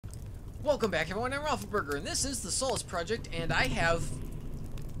Welcome back, everyone. I'm Ralphburger, and this is the Solus project, and I have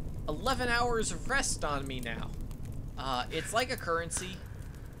 11 hours of rest on me now. It's like a currency,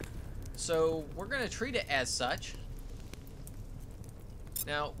 so we're going to treat it as such.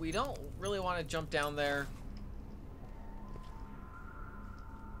 Now, we don't really want to jump down there.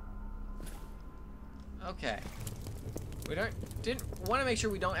 Okay. We didn't want to make sure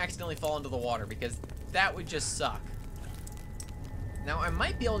we don't accidentally fall into the water, because that would just suck. Now, I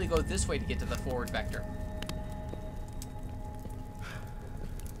might be able to go this way to get to the forward vector.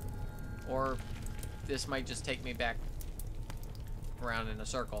 Or this might just take me back around in a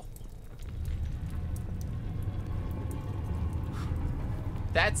circle.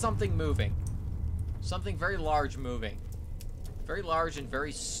 That's something moving. Something very large moving. Very large and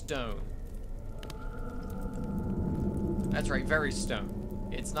very stone. That's right, very stone.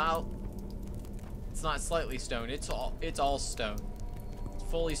 It's not slightly stone. It's all stone.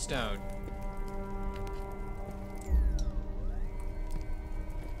 Fully stone.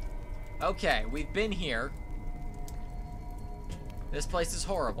 Okay, we've been here. This place is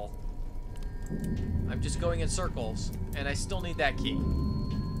horrible. I'm just going in circles, and I still need that key.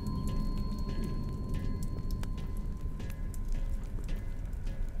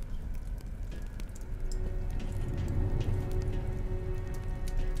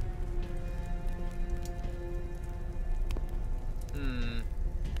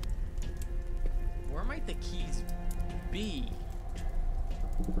 Where might the keys be?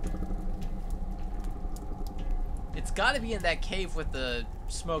 It's got to be in that cave with the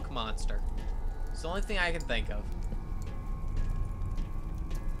smoke monster. It's the only thing I can think of.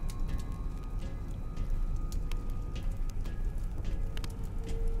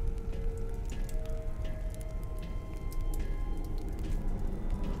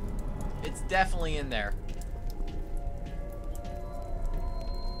 It's definitely in there.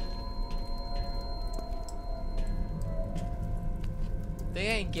 They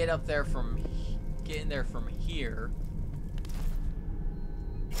ain't get in there from here.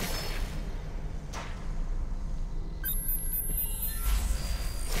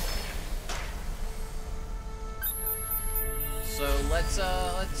 So let's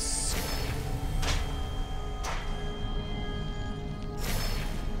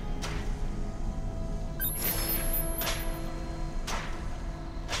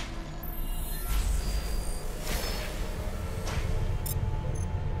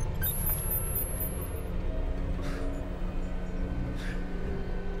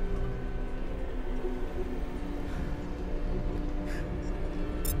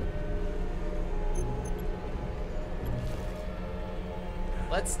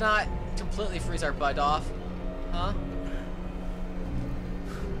not completely freeze our butt off, huh?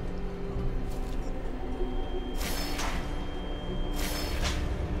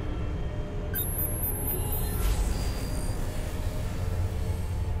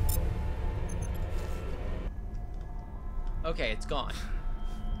 Okay, it's gone.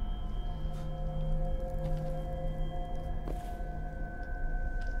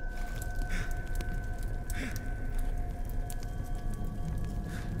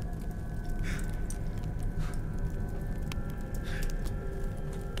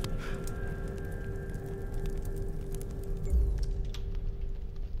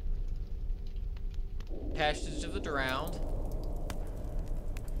 Passage of the drowned.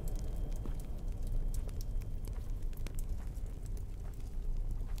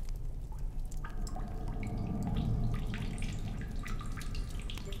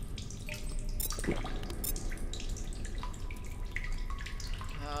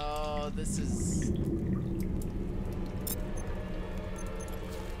 Oh, this is...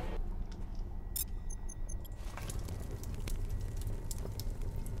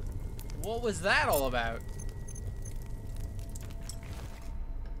 What was that all about?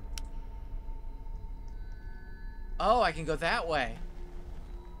 Oh, I can go that way.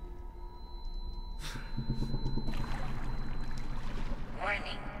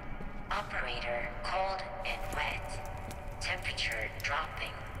 Warning. Operator cold and wet. Temperature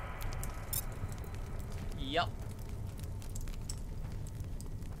dropping. Yup.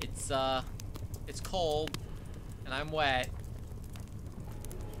 It's cold, and I'm wet.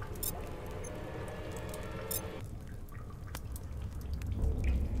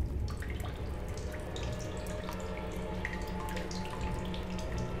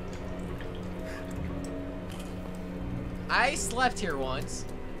 I slept here once.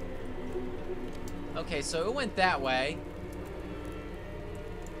 Okay, so it went that way.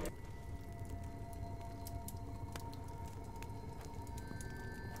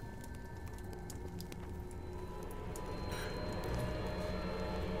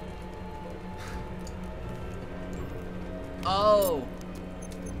 Oh.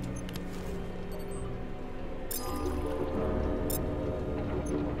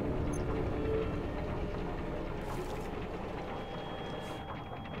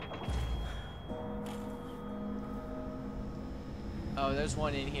 Oh, there's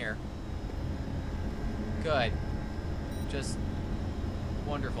one in here. Good. Just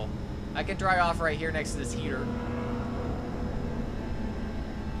wonderful. I can dry off right here next to this heater.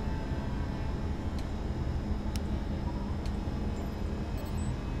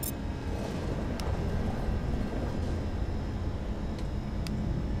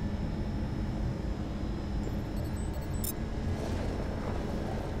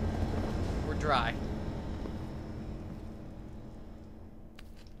 We're dry.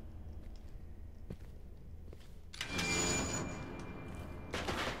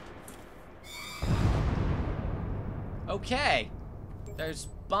 Okay. There's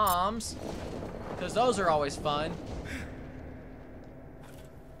bombs. Because those are always fun.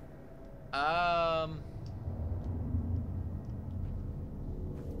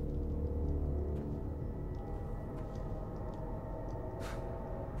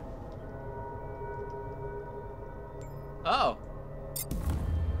 Oh.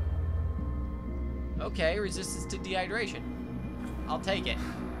 Okay, resistance to dehydration. I'll take it.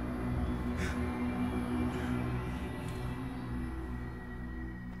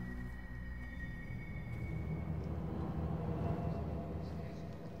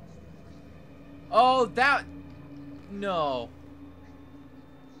 Oh, that... No.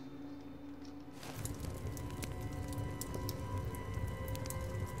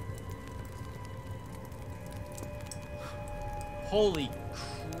 Holy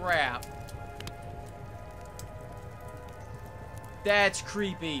crap. That's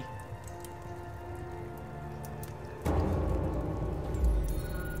creepy.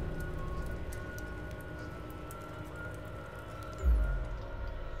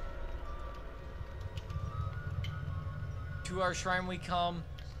 To our shrine we come,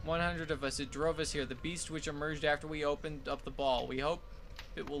 100 of us. It drove us here. The beast which emerged after we opened up the ball. We hope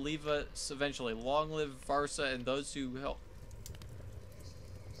it will leave us eventually. Long live Varsa and those who help.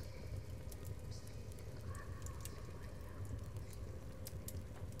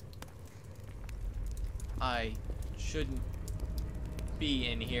 I shouldn't be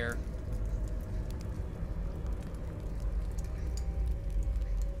in here.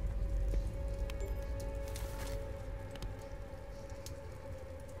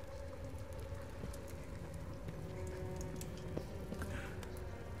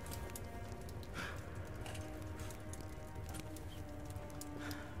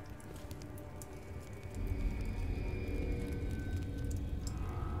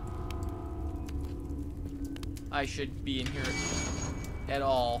 I should be in here at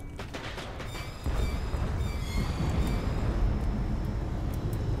all.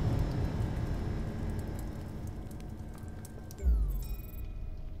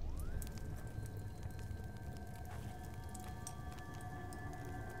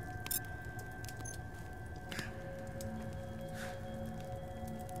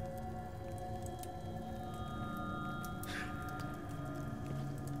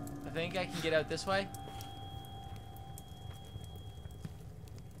 I think I can get out this way.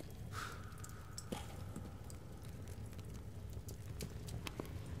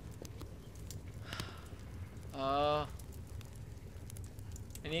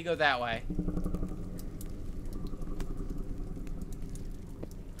 I need to go that way.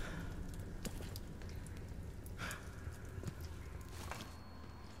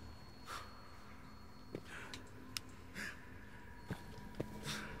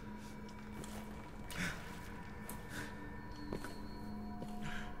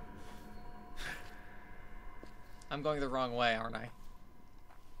 I'm going the wrong way, aren't I?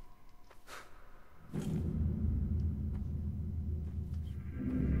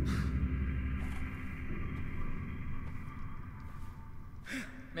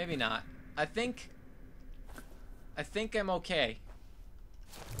 Maybe not. I think I'm okay.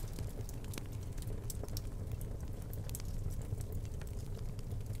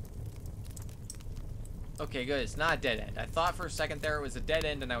 Okay, good. It's not a dead end. I thought for a second there it was a dead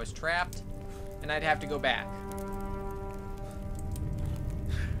end and I was trapped and I'd have to go back.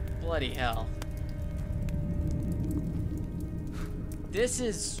 Bloody hell. This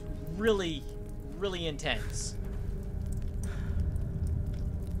is really, really intense.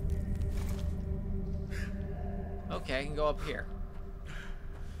 Okay, I can go up here.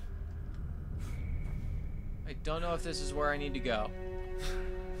 I don't know if this is where I need to go.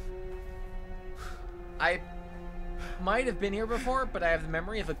 I might have been here before, but I have the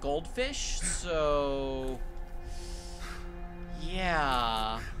memory of a goldfish, so...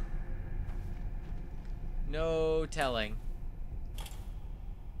 Yeah. No telling.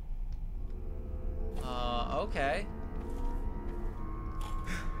 Okay.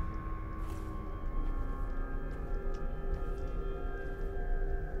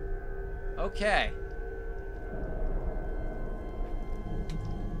 Okay.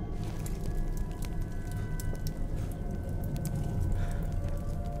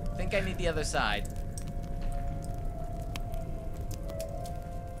 I think I need the other side.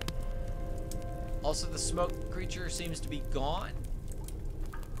 Also, the smoke creature seems to be gone.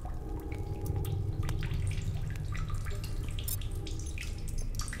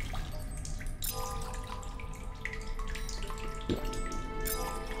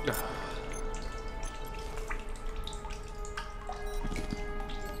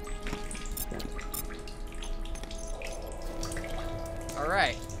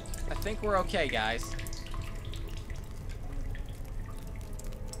 Alright. I think we're okay, guys.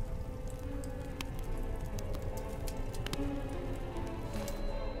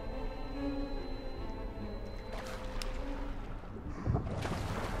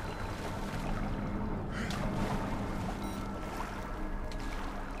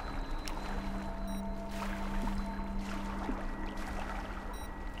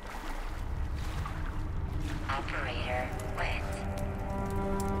 Operator wet.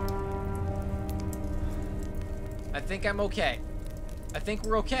 I think I'm okay. I think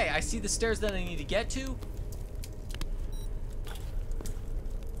we're okay. I see the stairs that I need to get to.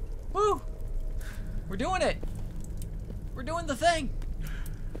 Woo! We're doing it! We're doing the thing!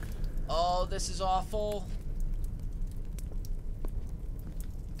 Oh, this is awful.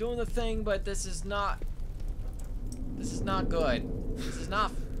 Doing the thing, but this is not good. This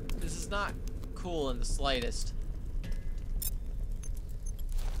is not cool in the slightest.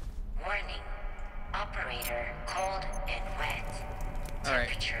 Warning. Operator cold and wet. Alright,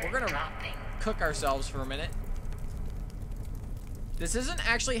 Temperature we're gonna dropping. cook ourselves for a minute. This isn't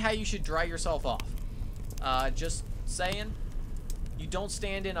actually how you should dry yourself off. Just saying. You don't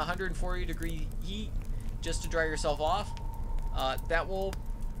stand in 140-degree heat just to dry yourself off. That will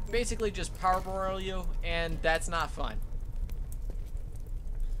basically just power broil you, and that's not fun.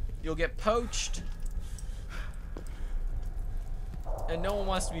 You'll get poached, and no one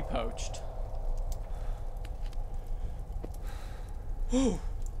wants to be poached. Whew.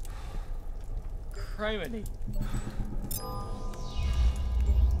 Criminy.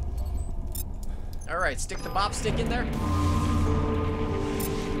 Alright, stick the bop stick in there.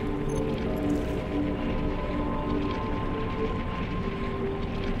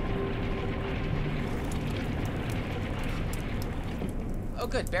 Oh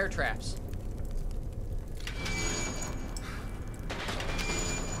good, bear traps.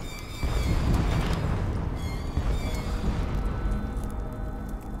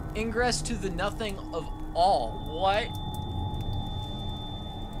 Ingress to the nothing of all. What?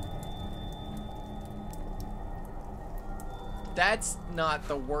 That's not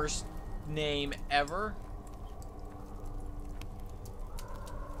the worst name ever.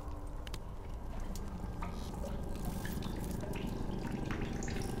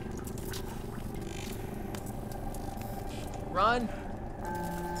 Run.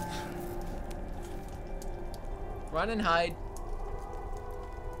 Run and hide.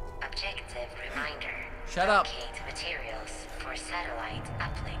 Objective reminder. Shut up. Locate materials for satellite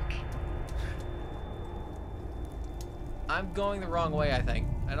uplink. I'm going the wrong way, I think.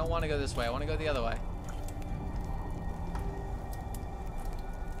 I don't want to go this way. I want to go the other way.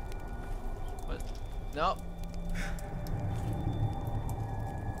 What? Nope.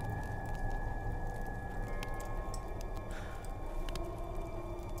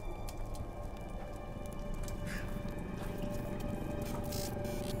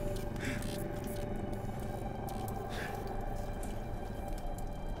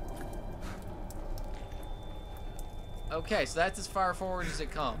 Okay, so that's as far forward as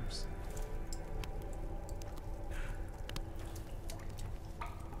it comes.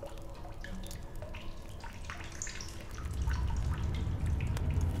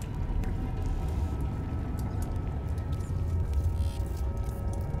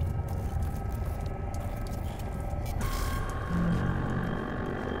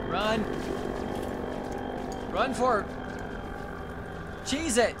 Run. Run for it.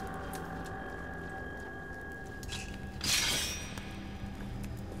 Cheese it.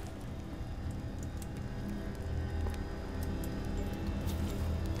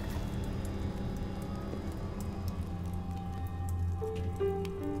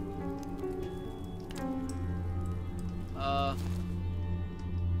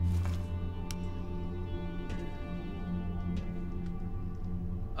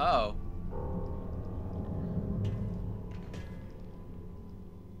 Oh.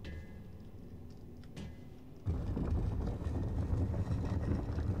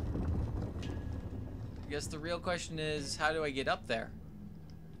 I guess the real question is, how do I get up there?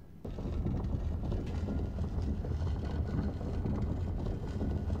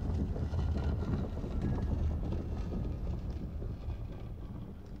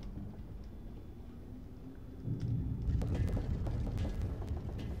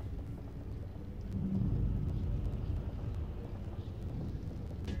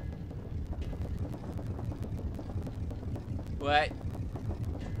 What?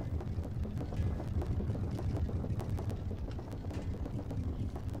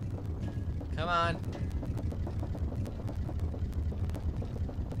 Come on.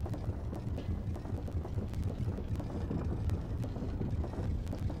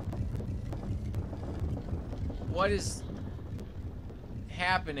 What is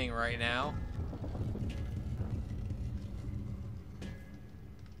happening right now?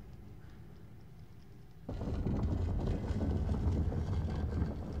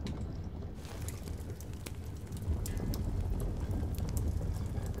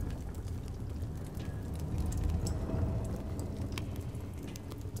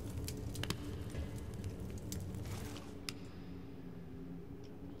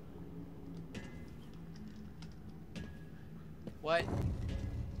 What?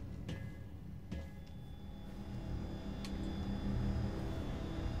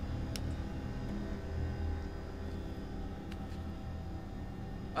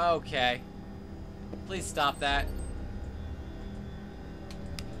 Okay. Please stop that.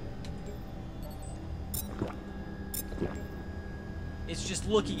 It's just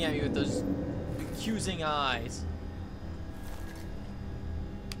looking at me with those accusing eyes.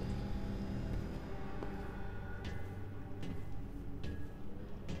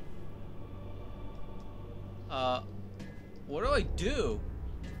 What do I do?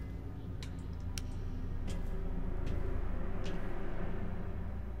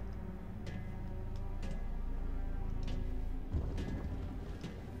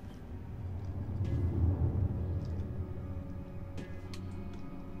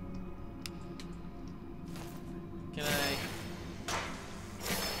 Can I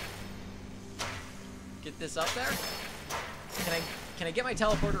get this up there? Can I get my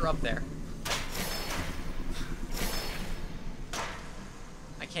teleporter up there?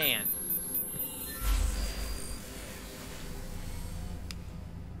 I can.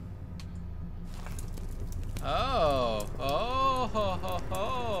 Oh, oh, ho, ho,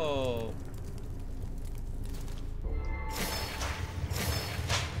 ho.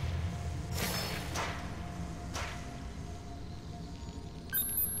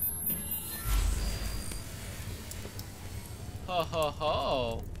 Ho, ho,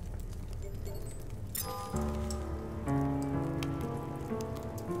 ho.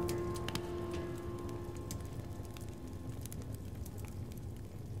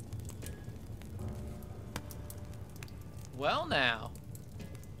 Well, now.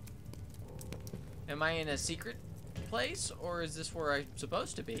 Am I in a secret place, or is this where I'm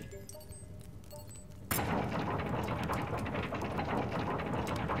supposed to be?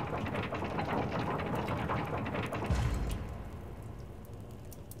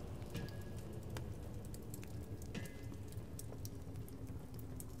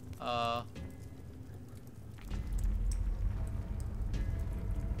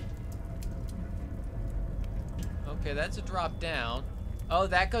 Okay, that's a drop down. Oh,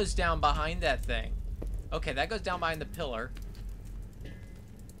 that goes down behind that thing. Okay, that goes down behind the pillar.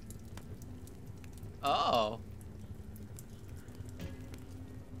 Oh.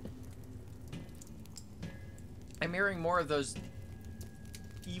 I'm hearing more of those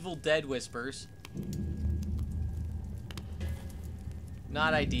Evil Dead whispers.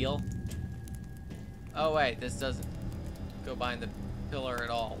 Not ideal. Oh wait, this doesn't go behind the pillar at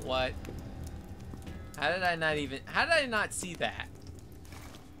all. What? How did I not see that?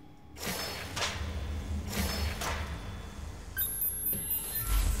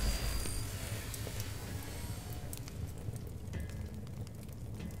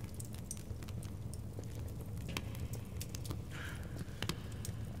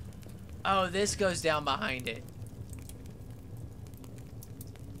 Oh, this goes down behind it.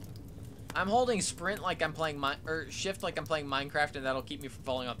 I'm holding sprint like I'm playing or shift like I'm playing Minecraft, and that'll keep me from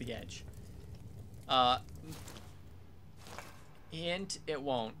falling off the edge. Hint, it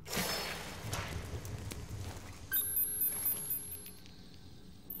won't.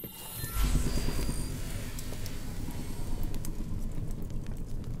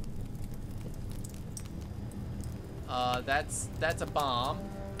 That's a bomb.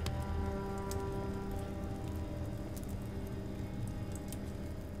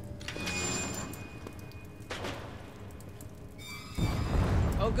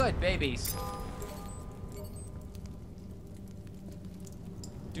 Oh, good, babies.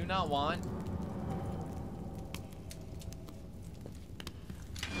 Do not want.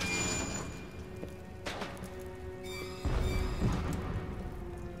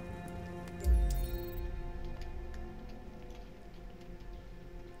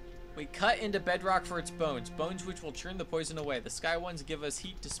 We cut into bedrock for its bones, bones which will churn the poison away. The sky ones give us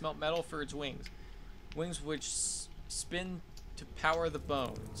heat to smelt metal for its wings, wings which spin to power the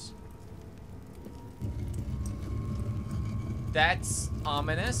bones. That's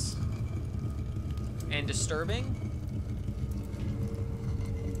ominous and disturbing.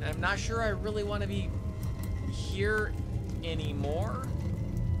 And I'm not sure I really want to be here anymore.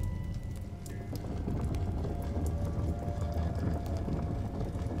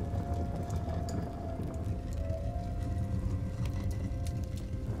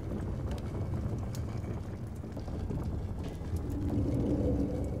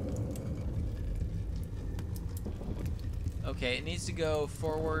 Okay, it needs to go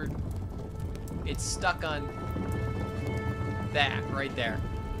forward. It's stuck on that right there.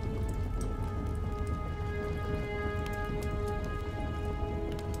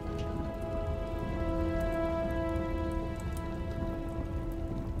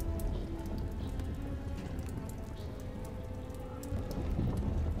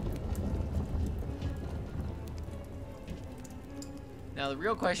 Now the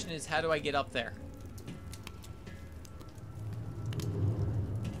real question is, how do I get up there?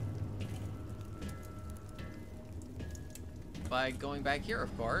 By going back here,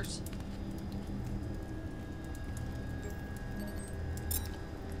 of course.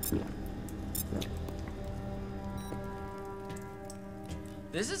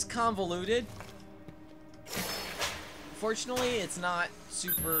 This is convoluted. Fortunately, it's not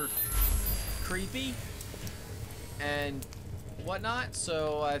super creepy and whatnot,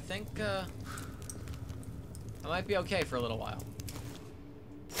 so I think I might be okay for a little while.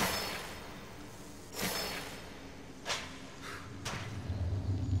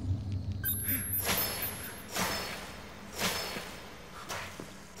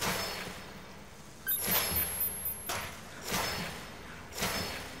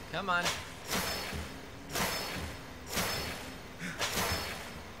 Come on.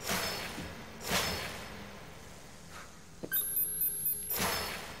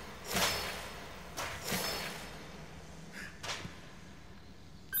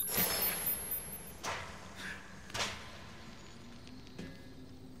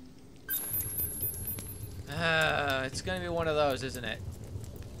 It's gonna be one of those, isn't it?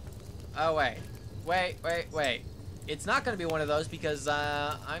 Oh, wait. Wait. It's not gonna be one of those because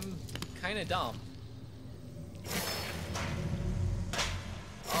I'm kind of dumb.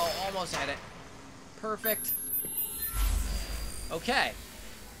 Oh, almost had it. Perfect. Okay.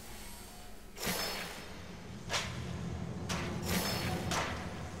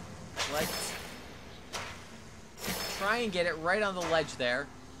 Let's try and get it right on the ledge there.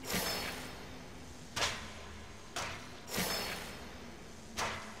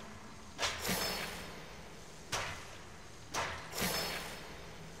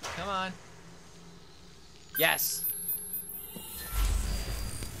 Come on. Yes.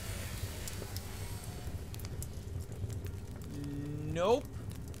 Nope.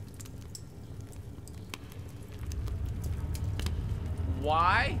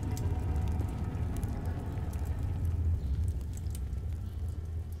 Why?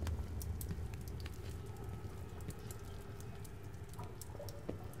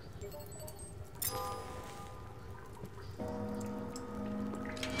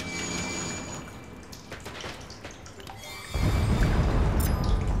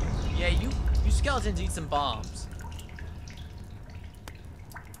 Yeah, you skeletons eat some bombs.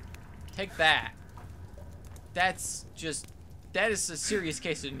 Take that. That is a serious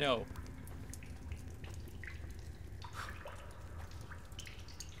case of no.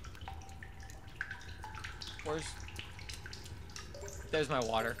 There's my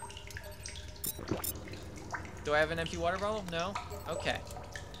water. Do I have an empty water bottle? No? Okay.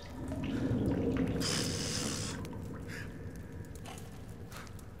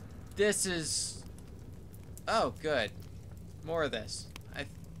 This is... Oh, good. More of this.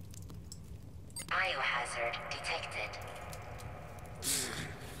 Biohazard detected.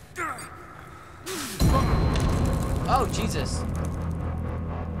 Oh, Jesus.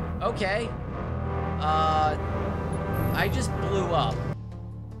 Okay. I just blew up.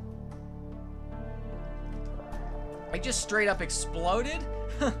 I just straight up exploded?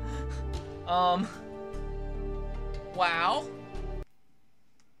 Wow.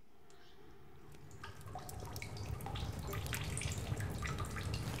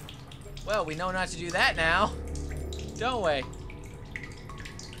 Well, we know not to do that now, don't we?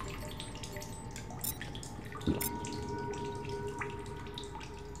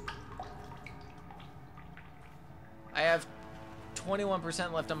 I have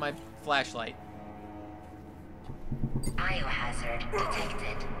 21% left on my flashlight. Biohazard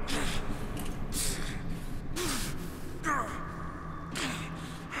detected.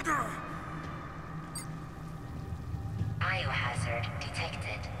 Biohazard detected.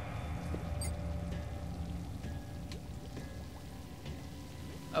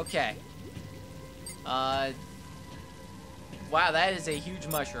 Okay. Wow, that is a huge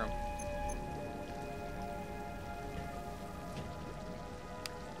mushroom.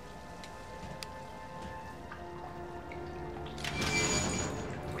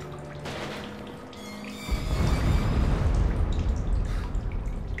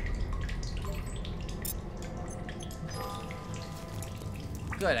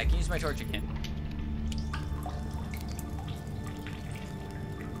 Good, I can use my torch again.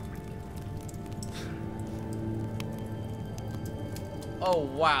 Oh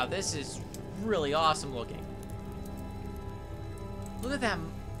wow, this is really awesome looking. Look at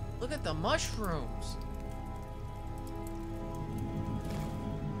them. Look at the mushrooms.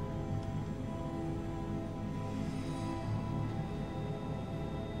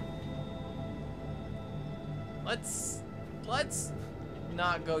 Let's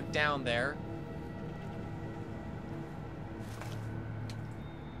not go down there.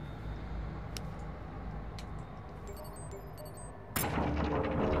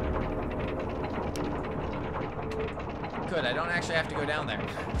 Good, I don't actually have to go down there.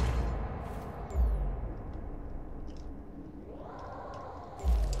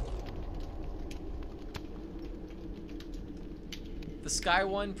 The Sky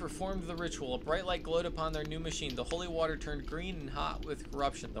One performed the ritual. A bright light glowed upon their new machine. The holy water turned green and hot with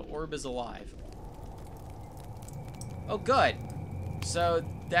corruption. The orb is alive. Oh, good. So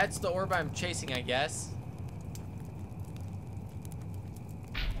that's the orb I'm chasing, I guess.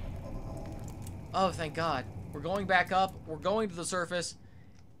 Oh, thank God. We're going back up. We're going to the surface.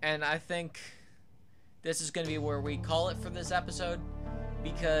 And I think this is going to be where we call it for this episode.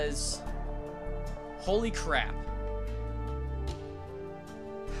 Because, holy crap.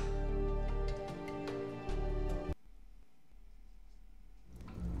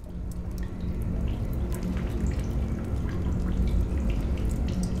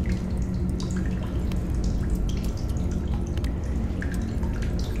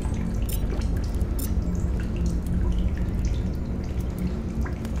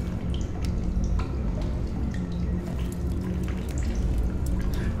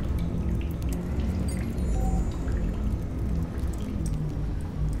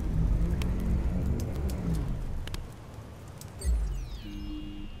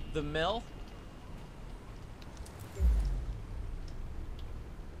 The mill?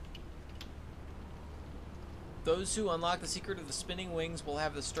 Those who unlock the secret of the spinning wings will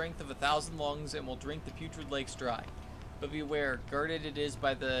have the strength of 1,000 lungs and will drink the putrid lakes dry. But beware, guarded it is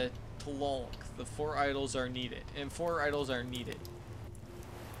by the Tlulk. The 4 idols are needed. And 4 idols are needed.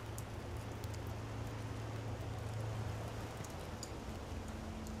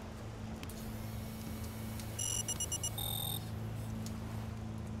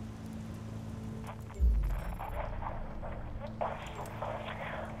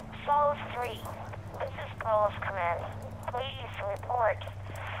 Solus 3. This is Solus Command. Please report.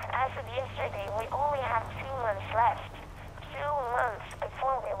 As of yesterday, we only have 2 months left. 2 months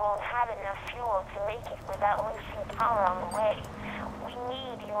before we won't have enough fuel to make it without losing power on the way. We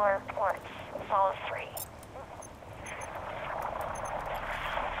need your reports, Solus 3.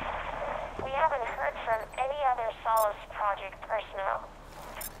 We haven't heard from any other Solus Project personnel.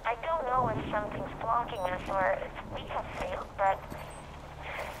 I don't know if something's blocking us or if we have failed, but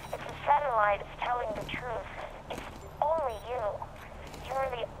if the satellite is telling the truth, it's only you. You're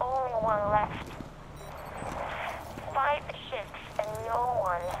the only one left. 5 ships and no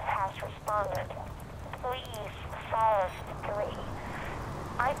one has responded. Please, Solus 3.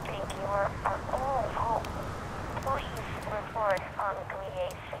 I think you are our only hope. Please report on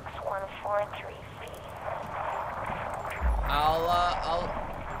GLIA 61433C.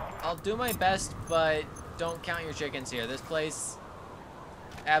 I'll do my best, but don't count your chickens here. This place,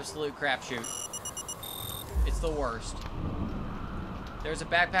 absolute crapshoot. It's the worst. There's a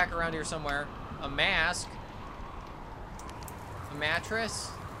backpack around here somewhere. A mask. A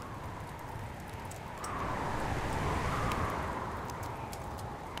mattress.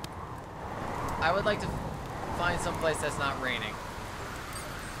 I would like to find some place that's not raining.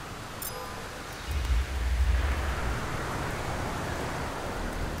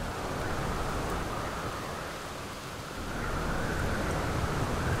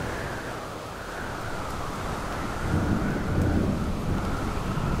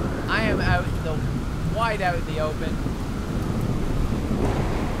 right out in the open.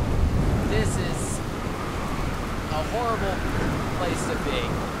 This is a horrible place to be.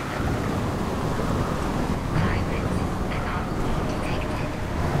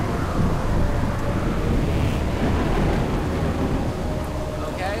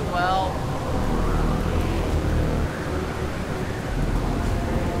 Okay, well...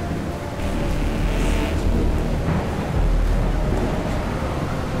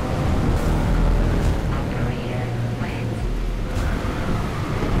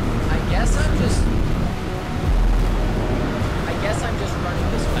 I'm just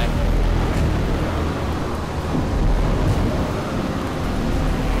running this way.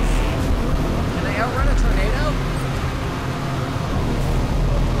 Can I outrun a tornado?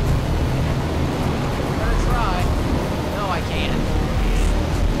 I'm gonna try. No, I can't.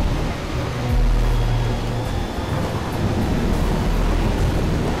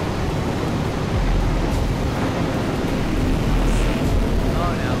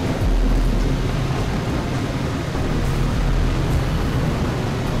 Oh no.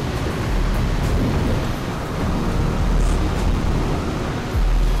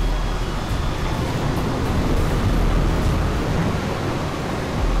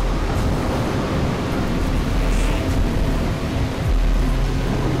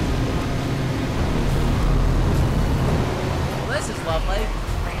 Lovely.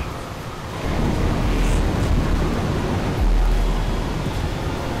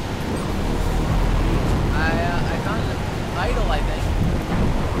 I found an idol, I think.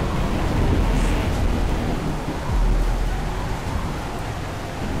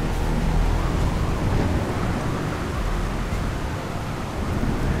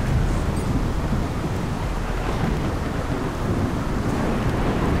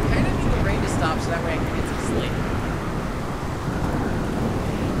 I kind of need the rain to stop so that way I can get some sleep.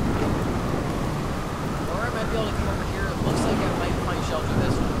 Be able to come over here. It looks like I might find shelter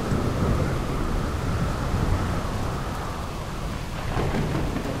this one.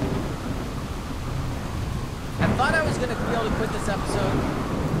 I thought I was going to be able to quit this episode,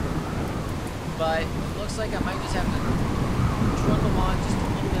 but it looks like I might just have to trundle on just a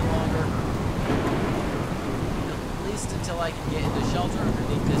little bit longer. At least until I can get into shelter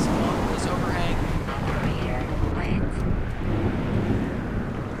underneath this overhang.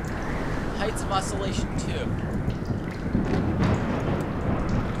 Heights of Oscillation 2.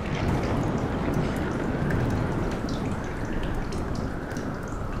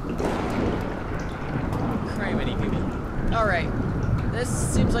 Criminy people. Alright. This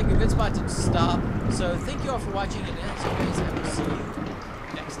seems like a good spot to stop. So thank you all for watching, and as always, I will see you